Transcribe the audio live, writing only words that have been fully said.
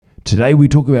Today we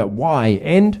talk about why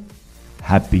and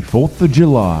happy 4th of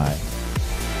July.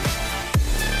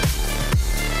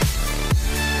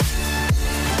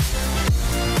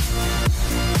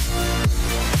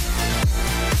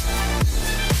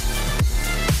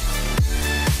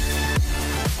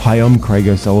 Hi, I'm Craig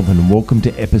O'Sullivan and welcome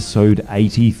to episode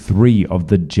 83 of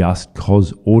the Just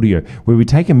Cause Audio, where we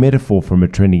take a metaphor from a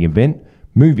trending event,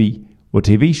 movie or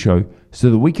TV show so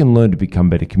that we can learn to become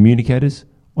better communicators,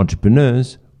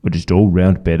 entrepreneurs, or just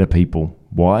all-round better people.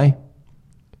 Why?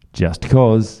 Just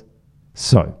cause.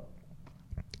 So,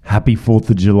 happy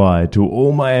 4th of July to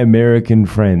all my American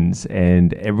friends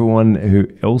and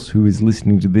everyone else who is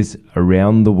listening to this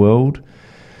around the world.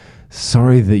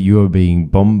 Sorry that you are being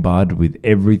bombarded with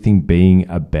everything being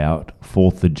about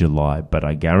 4th of July, but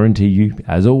I guarantee you,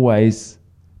 as always,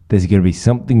 there's going to be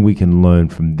something we can learn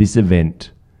from this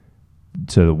event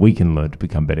so that we can learn to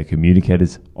become better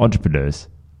communicators, entrepreneurs,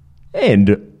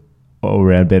 and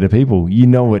all-around better people. You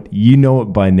know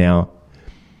it by now.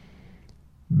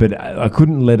 But I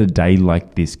couldn't let a day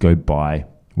like this go by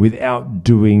without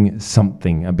doing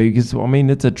something, because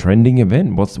it's a trending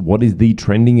event. What is the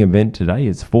trending event today?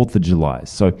 It's 4th of July.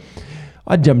 So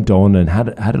I jumped on and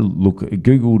had a look,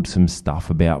 Googled some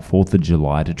stuff about 4th of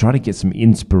July to try to get some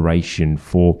inspiration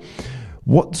for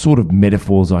what sort of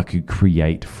metaphors I could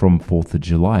create from 4th of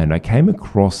July. And I came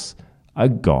across a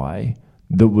guy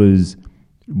that was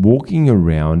walking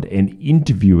around and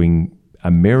interviewing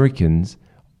Americans,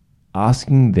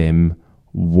 asking them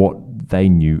what they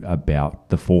knew about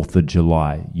the 4th of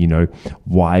July,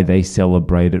 why they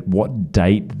celebrate it, what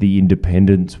date the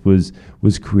independence was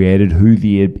created, who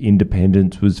the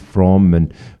independence was from,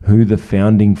 and who the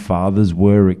founding fathers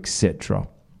were, etc.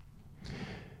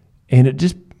 And it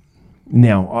just,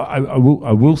 now I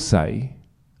will say,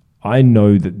 I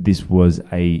know that this was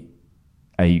a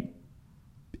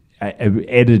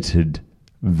edited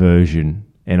version,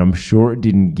 and I'm sure it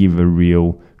didn't give a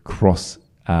real cross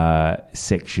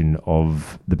section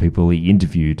of the people he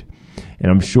interviewed,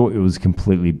 and I'm sure it was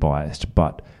completely biased.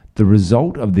 But the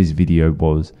result of this video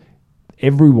was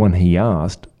everyone he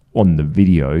asked on the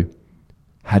video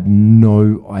had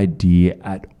no idea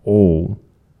at all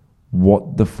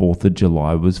what the 4th of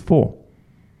July was for.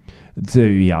 So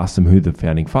he asked them who the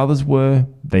founding fathers were.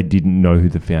 They didn't know who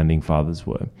the founding fathers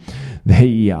were.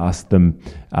 He asked them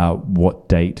what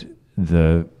date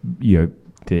the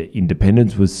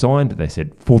independence was signed. They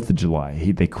said 4th of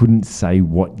July. They couldn't say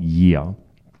what year.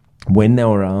 When they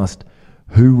were asked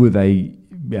who were they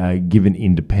given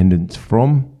independence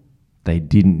from, they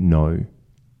didn't know.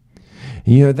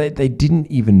 They didn't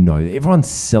even know. Everyone's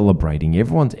celebrating.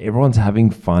 Everyone's having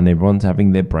fun. Everyone's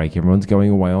having their break. Everyone's going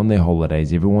away on their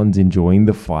holidays. Everyone's enjoying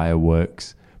the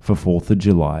fireworks for 4th of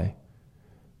July.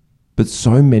 But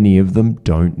so many of them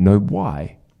don't know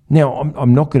why. Now,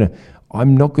 I'm not going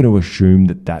to assume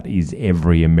that is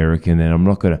every American, and I'm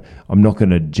not going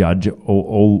to judge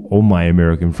all my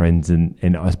American friends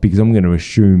and us, because I'm going to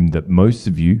assume that most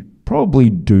of you probably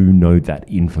do know that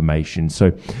information.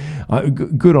 So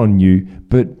good on you,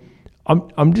 but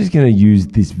I'm just going to use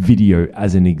this video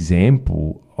as an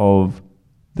example of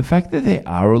the fact that there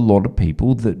are a lot of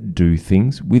people that do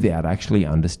things without actually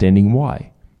understanding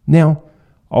why. Now,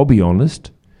 I'll be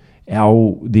honest,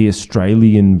 the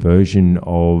Australian version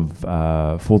of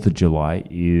 4th of July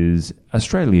is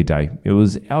Australia Day. It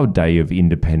was our day of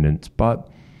independence, but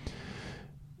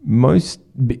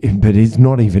it's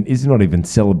not even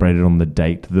celebrated on the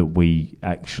date that we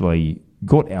actually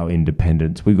got our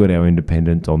independence. We got our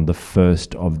independence on the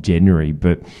 1st of January,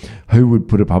 but who would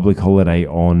put a public holiday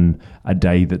on a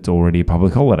day that's already a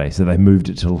public holiday? So they moved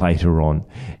it to later on.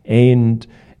 And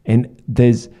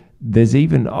there's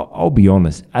even, I'll be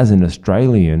honest, as an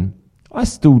Australian, I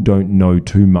still don't know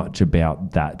too much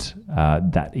about that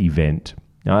event.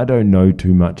 Now, I don't know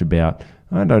too much about,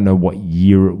 I don't know what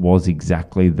year it was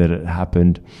exactly that it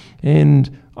happened,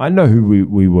 and I know who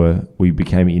we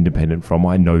became independent from.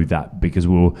 I know that because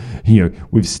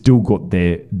we've still got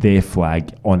their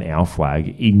flag on our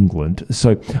flag, England.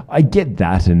 So I get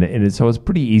that, so it's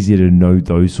pretty easy to know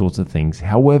those sorts of things.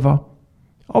 However,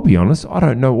 I'll be honest, I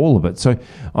don't know all of it. So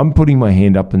I'm putting my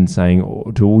hand up and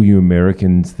saying to all you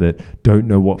Americans that don't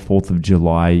know what 4th of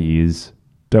July is,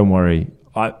 don't worry,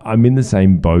 I'm in the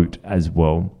same boat as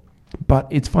well. But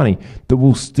it's funny that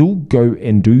we'll still go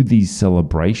and do these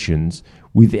celebrations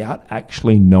without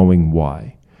actually knowing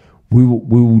why. We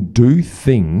will do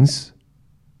things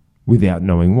without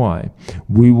knowing why.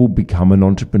 We will become an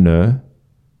entrepreneur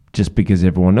just because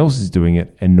everyone else is doing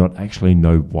it and not actually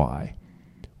know why.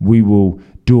 We will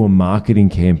do a marketing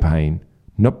campaign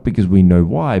not because we know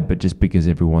why, but just because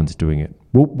everyone's doing it.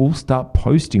 We'll start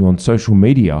posting on social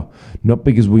media, not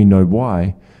because we know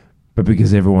why, but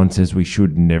because everyone says we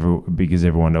should, because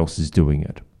everyone else is doing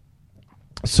it.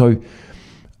 So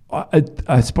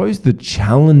I suppose the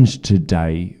challenge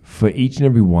today for each and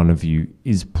every one of you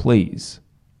is, please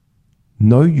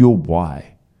know your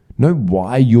why. Know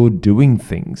why you're doing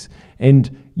things.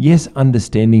 And yes,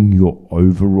 understanding your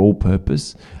overall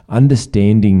purpose,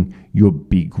 understanding your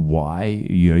big why,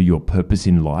 your purpose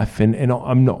in life. And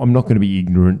I'm not going to be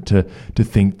ignorant to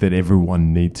think that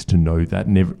everyone needs to know that.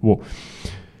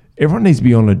 Everyone needs to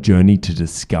be on a journey to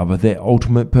discover their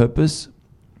ultimate purpose,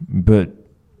 but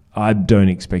I don't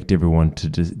expect everyone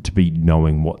to be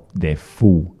knowing what their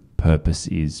full purpose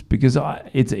is, because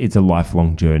it's a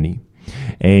lifelong journey.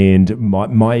 And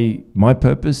my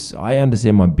purpose, I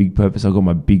understand my big purpose. I've got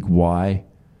my big why,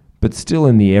 but still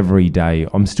in the everyday,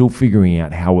 I'm still figuring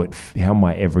out how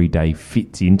my everyday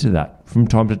fits into that from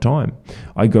time to time.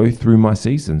 I go through my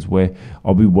seasons where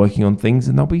I'll be working on things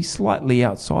and they'll be slightly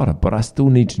outside of, but I still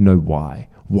need to know why.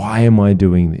 Why am I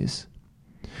doing this?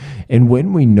 And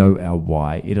when we know our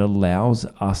why, it allows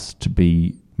us to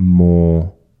be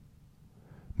more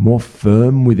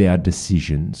firm with our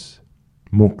decisions.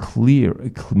 More clear,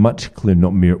 much clearer,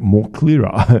 not more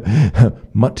clearer,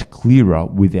 much clearer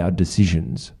with our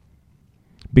decisions.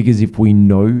 Because if we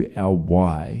know our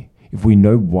why, if we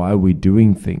know why we're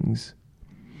doing things,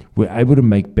 we're able to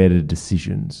make better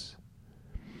decisions.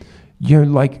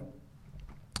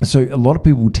 So a lot of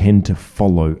people tend to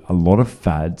follow a lot of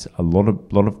fads, a lot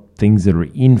of things that are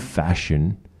in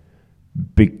fashion,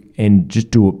 and just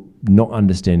do it not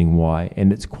understanding why.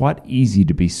 And it's quite easy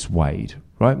to be swayed.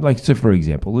 Right? Like, so for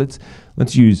example,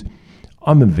 let's use,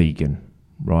 I'm a vegan,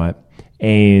 right?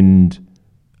 And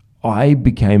I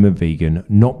became a vegan,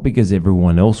 not because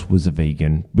everyone else was a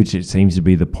vegan, which it seems to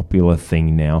be the popular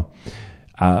thing now.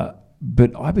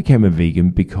 But I became a vegan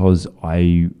because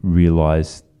I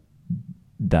realized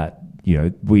that,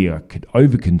 we are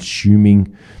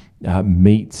over-consuming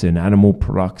meats and animal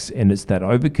products, and it's that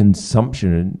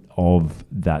overconsumption of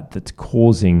that's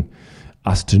causing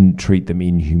us to treat them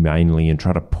inhumanely and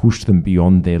try to push them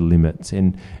beyond their limits,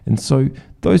 and so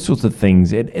those sorts of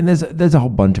things, and there's a whole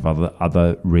bunch of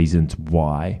other reasons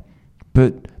why,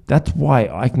 but that's why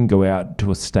I can go out to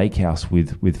a steakhouse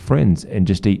with friends and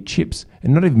just eat chips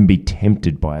and not even be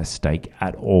tempted by a steak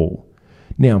at all.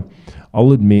 Now,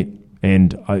 I'll admit,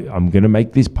 and I'm going to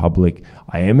make this public,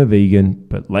 I am a vegan,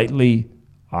 but lately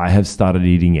I have started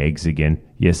eating eggs again.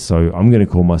 Yes, so I'm going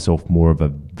to call myself more of a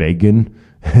vegan.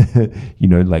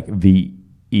 Like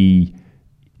VEGGAN,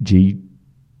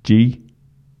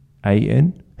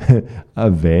 a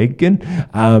vegan,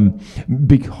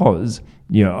 because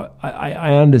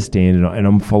I understand and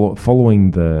I'm following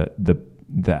the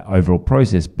overall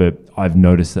process, but I've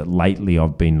noticed that lately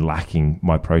I've been lacking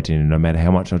my protein, and no matter how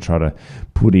much I try to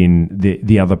put in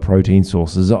the other protein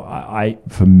sources,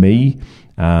 for me,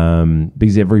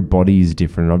 because every body is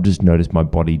different, I've just noticed my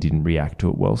body didn't react to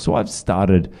it well. So I've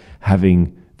started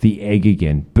having the egg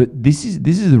again. But this is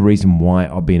the reason why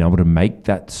I've been able to make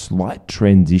that slight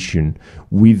transition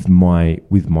with my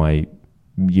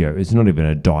it's not even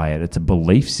a diet, it's a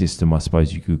belief system, I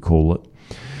suppose you could call it,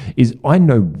 is I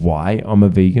know why I'm a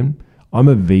vegan. I'm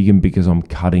a vegan because I'm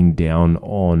cutting down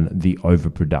on the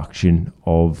overproduction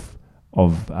of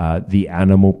the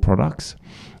animal products,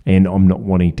 and I'm not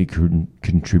wanting to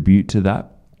contribute to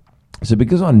that. So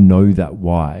because I know that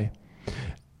why,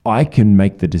 I can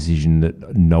make the decision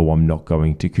that no, I'm not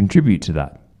going to contribute to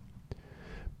that.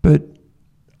 But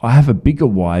I have a bigger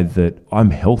why, that I'm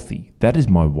healthy. That is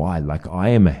my why. Like, I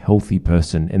am a healthy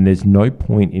person, and there's no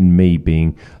point in me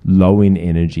being low in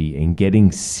energy and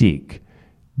getting sick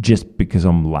just because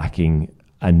I'm lacking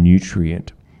a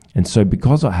nutrient. And so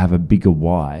because I have a bigger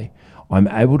why, I'm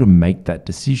able to make that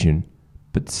decision,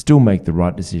 but still make the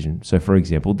right decision. So, for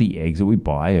example, the eggs that we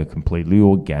buy are completely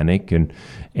organic and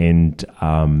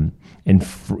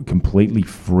completely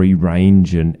free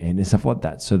range and stuff like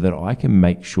that, so that I can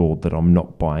make sure that I'm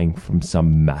not buying from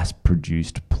some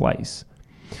mass-produced place.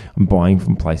 I'm buying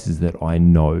from places that I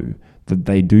know that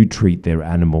they do treat their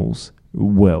animals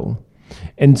well.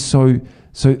 And so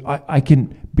I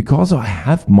can, because I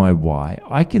have my why,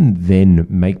 I can then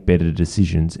make better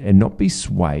decisions and not be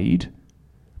swayed.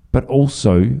 But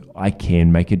also, I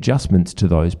can make adjustments to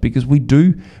those, because we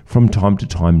do, from time to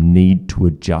time, need to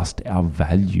adjust our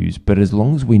values. But as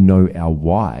long as we know our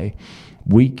why,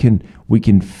 we can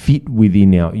fit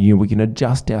within our, we can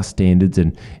adjust our standards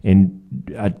and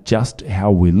adjust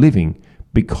how we're living,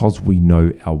 because we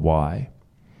know our why.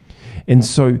 And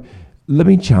so, let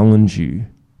me challenge you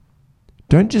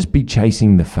don't just be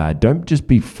chasing the fad. Don't just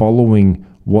be following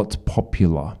what's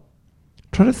popular.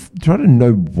 Try to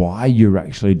know why you're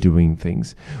actually doing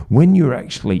things. When you're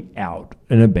actually out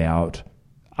and about,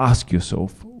 ask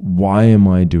yourself, why am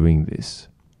I doing this?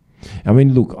 I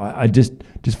mean, look, I just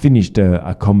finished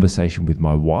a conversation with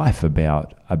my wife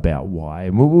about why,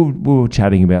 and we were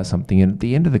chatting about something, and at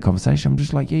the end of the conversation, I'm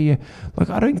just like, yeah, like,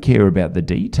 I don't care about the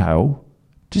detail.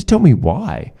 Just tell me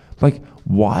why. Like,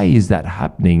 why is that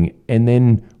happening? And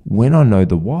then when I know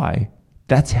the why,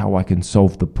 that's how I can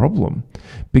solve the problem.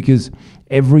 Because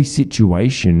every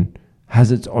situation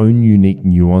has its own unique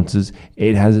nuances.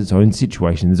 It has its own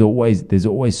situation. There's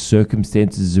always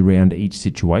circumstances around each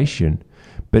situation.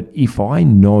 But if I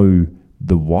know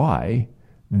the why,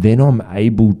 then I'm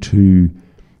able to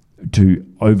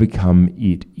overcome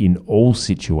it in all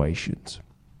situations.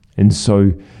 And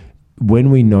so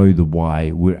when we know the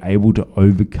why, we're able to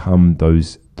overcome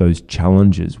those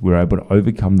challenges. We're able to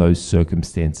overcome those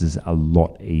circumstances a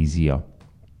lot easier.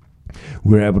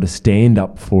 We're able to stand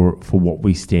up for what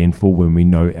we stand for when we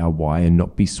know our why, and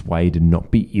not be swayed and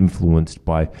not be influenced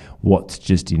by what's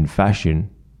just in fashion.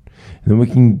 And then we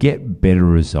can get better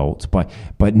results by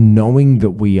knowing that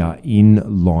we are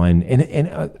in line,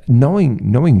 and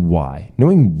knowing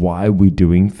why we're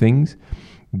doing things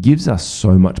gives us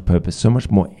so much purpose, so much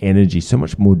more energy, so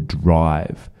much more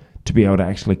drive to be able to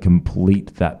actually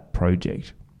complete that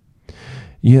project.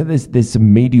 You know, there's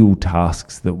some medial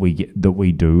tasks that we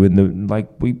do, and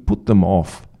we put them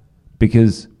off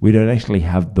because we don't actually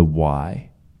have the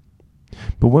why.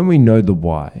 But when we know the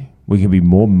why, we can be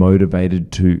more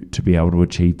motivated to be able to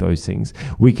achieve those things.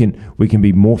 We can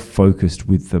be more focused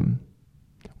with them.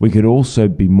 We could also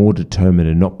be more determined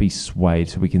and not be swayed,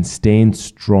 so we can stand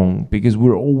strong, because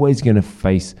we're always going to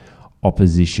face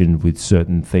opposition with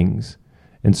certain things.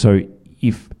 And so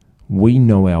if we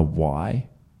know our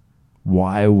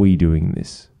why are we doing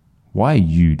this? Why are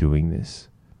you doing this?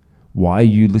 Why are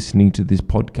you listening to this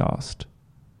podcast?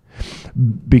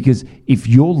 Because if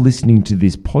you're listening to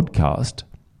this podcast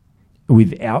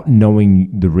without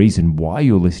knowing the reason why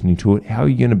you're listening to it, how are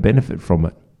you going to benefit from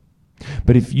it?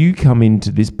 But if you come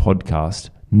into this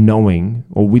podcast knowing,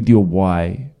 or with your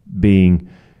why being,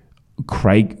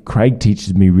 Craig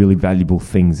teaches me really valuable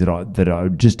things that are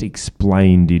just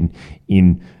explained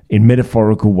in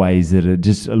metaphorical ways that are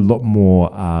just a lot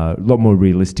more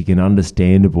realistic and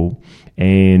understandable.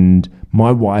 And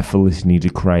my why for listening to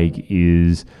Craig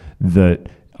is that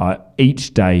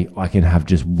each day I can have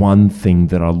just one thing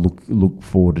that I look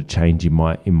forward to change in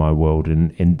my world,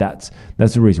 and that's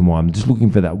the reason why I'm just looking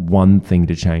for that one thing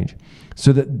to change,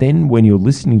 so that then when you're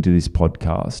listening to this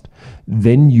podcast,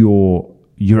 then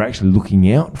you're actually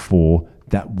looking out for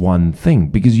that one thing,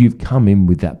 because you've come in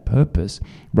with that purpose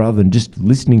rather than just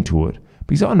listening to it.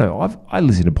 Because I know I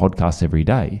listen to podcasts every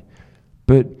day,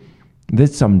 but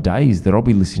there's some days that I'll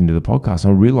be listening to the podcast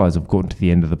and I realize I've gotten to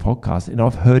the end of the podcast and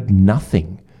I've heard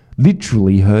nothing.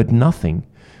 Literally heard nothing,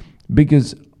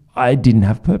 because I didn't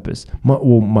have purpose.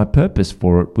 My purpose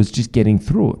for it was just getting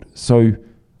through it. So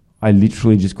I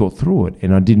literally just got through it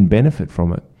and I didn't benefit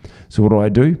from it. So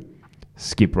what do?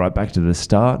 Skip right back to the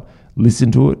start, listen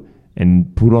to it,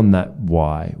 and put on that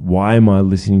why. Why am I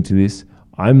listening to this?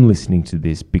 I'm listening to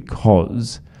this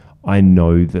because I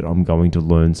know that I'm going to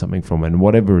learn something from it. And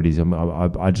whatever it is,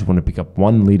 I just want to pick up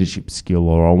one leadership skill,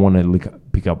 or I want to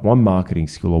pick up one marketing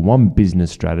skill, or one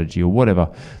business strategy, or whatever.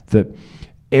 That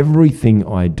everything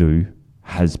I do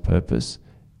has purpose.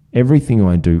 Everything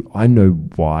I do, I know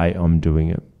why I'm doing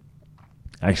it.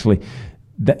 Actually,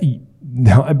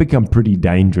 now I become pretty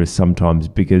dangerous sometimes,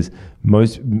 because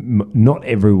not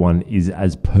everyone is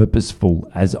as purposeful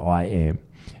as I am.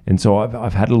 And so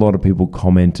I've had a lot of people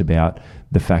comment about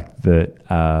the fact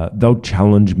that they'll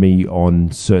challenge me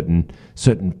on certain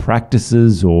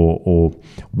practices or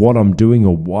what I'm doing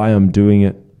or why I'm doing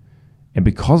it. And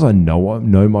because I know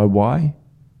my why,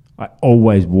 I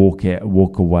always walk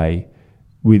away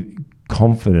with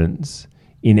confidence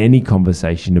in any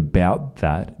conversation about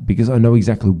that, because I know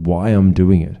exactly why I'm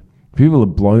doing it. People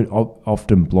are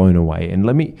often blown away. And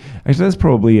that's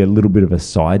probably a little bit of a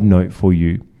side note for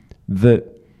you, that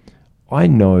I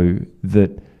know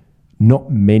that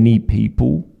not many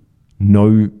people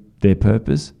know their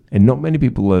purpose, and not many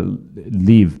people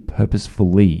live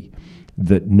purposefully,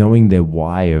 that knowing their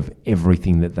why of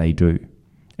everything that they do.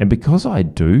 And because I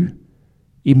do,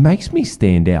 it makes me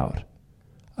stand out.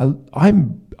 I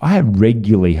have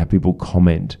regularly had people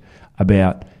comment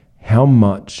about how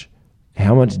much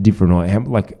different I am.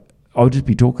 Like, I'll just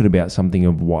be talking about something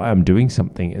of why I'm doing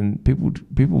something, and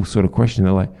people sort of question.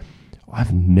 They're like,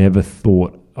 I've never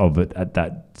thought of it at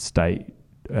that state,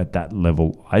 at that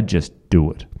level. I just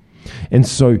do it. And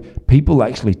so people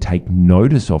actually take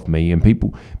notice of me, and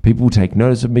people take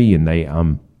notice of me, and they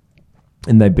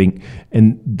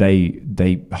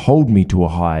hold me to a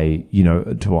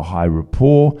high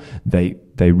rapport.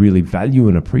 They really value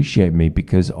and appreciate me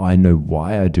because I know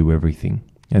why I do everything,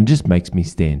 and it just makes me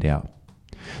stand out.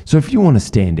 So if you want to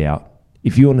stand out,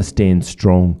 if you want to stand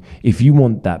strong, if you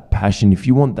want that passion, if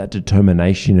you want that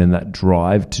determination and that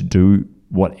drive to do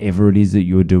whatever it is that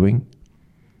you're doing,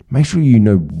 make sure you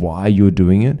know why you're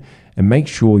doing it, and make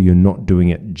sure you're not doing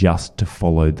it just to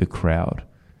follow the crowd.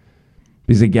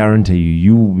 Because I guarantee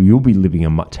you'll be living a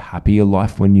much happier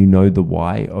life when you know the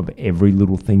why of every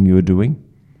little thing you're doing.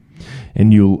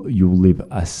 And you'll live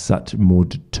a such more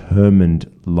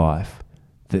determined life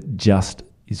that just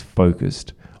is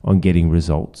focused on getting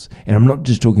results. And I'm not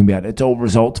just talking about it's all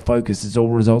results focused, it's all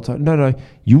results. No,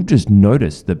 you'll just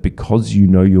notice that because you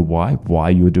know your why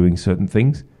you're doing certain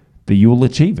things, that you'll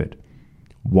achieve it.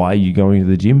 Why are you going to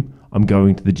the gym? I'm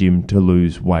going to the gym to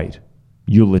lose weight.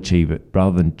 You'll achieve it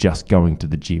rather than just going to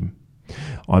the gym.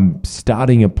 I'm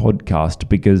starting a podcast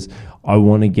because I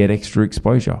want to get extra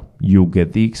exposure. You'll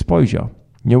get the exposure.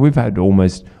 We've had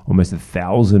almost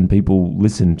 1,000 people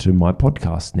listen to my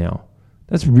podcast now.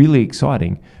 That's really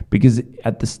exciting because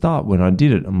at the start when I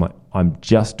did it, I'm like, I'm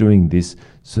just doing this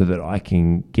so that I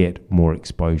can get more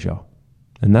exposure.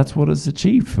 And that's what it's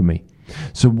achieved for me.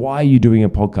 So why are you doing a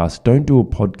podcast? Don't do a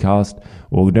podcast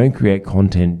or don't create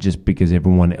content just because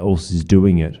everyone else is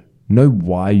doing it. Know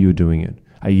why you're doing it.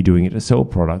 Are you doing it to sell a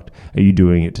product? Are you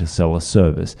doing it to sell a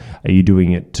service? Are you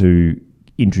doing it to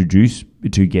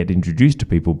get introduced to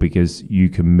people because you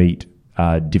can meet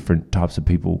different types of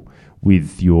people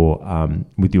with your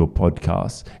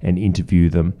podcasts and interview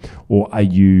them? Or are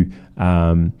you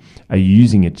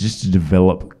using it just to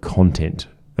develop content,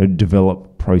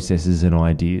 develop processes and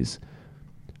ideas?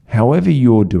 However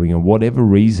you're doing it, whatever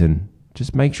reason,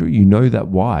 just make sure you know that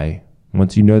why.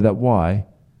 Once you know that why,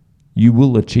 you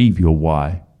will achieve your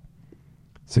why.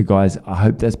 So guys, I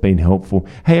hope that's been helpful.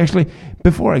 Hey, actually,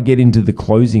 before I get into the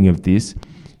closing of this,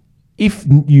 if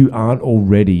you aren't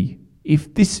already,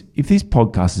 if this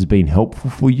podcast has been helpful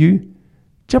for you,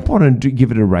 jump on and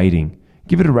give it a rating.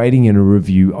 Give it a rating and a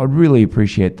review. I'd really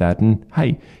appreciate that. And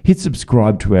hey, hit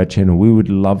subscribe to our channel. We would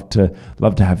love to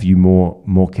have you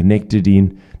more connected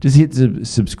in. Just hit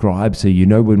subscribe so you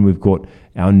know when we've got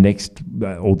our next.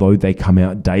 Although they come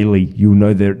out daily, you'll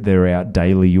know they're out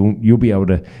daily. You'll be able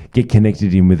to get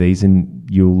connected in with these, and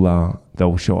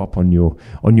they'll show up on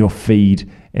your feed,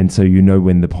 and so you know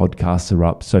when the podcasts are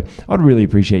up. So I'd really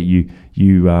appreciate you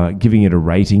giving it a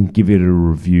rating, give it a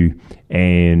review,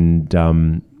 and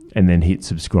then hit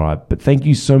subscribe. But thank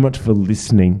you so much for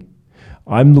listening.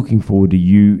 I'm looking forward to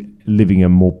you living a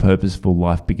more purposeful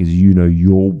life because you know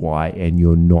your why and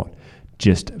you're not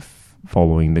just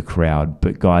following the crowd.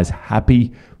 But guys,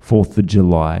 happy 4th of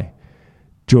July.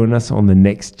 Join us on the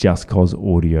next Just Cause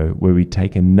Audio, where we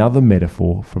take another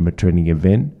metaphor from a trending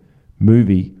event,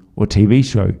 movie, or TV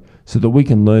show so that we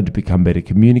can learn to become better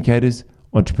communicators,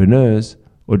 entrepreneurs,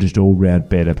 or just all-round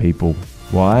better people.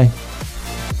 Why?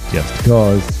 Just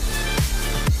cause.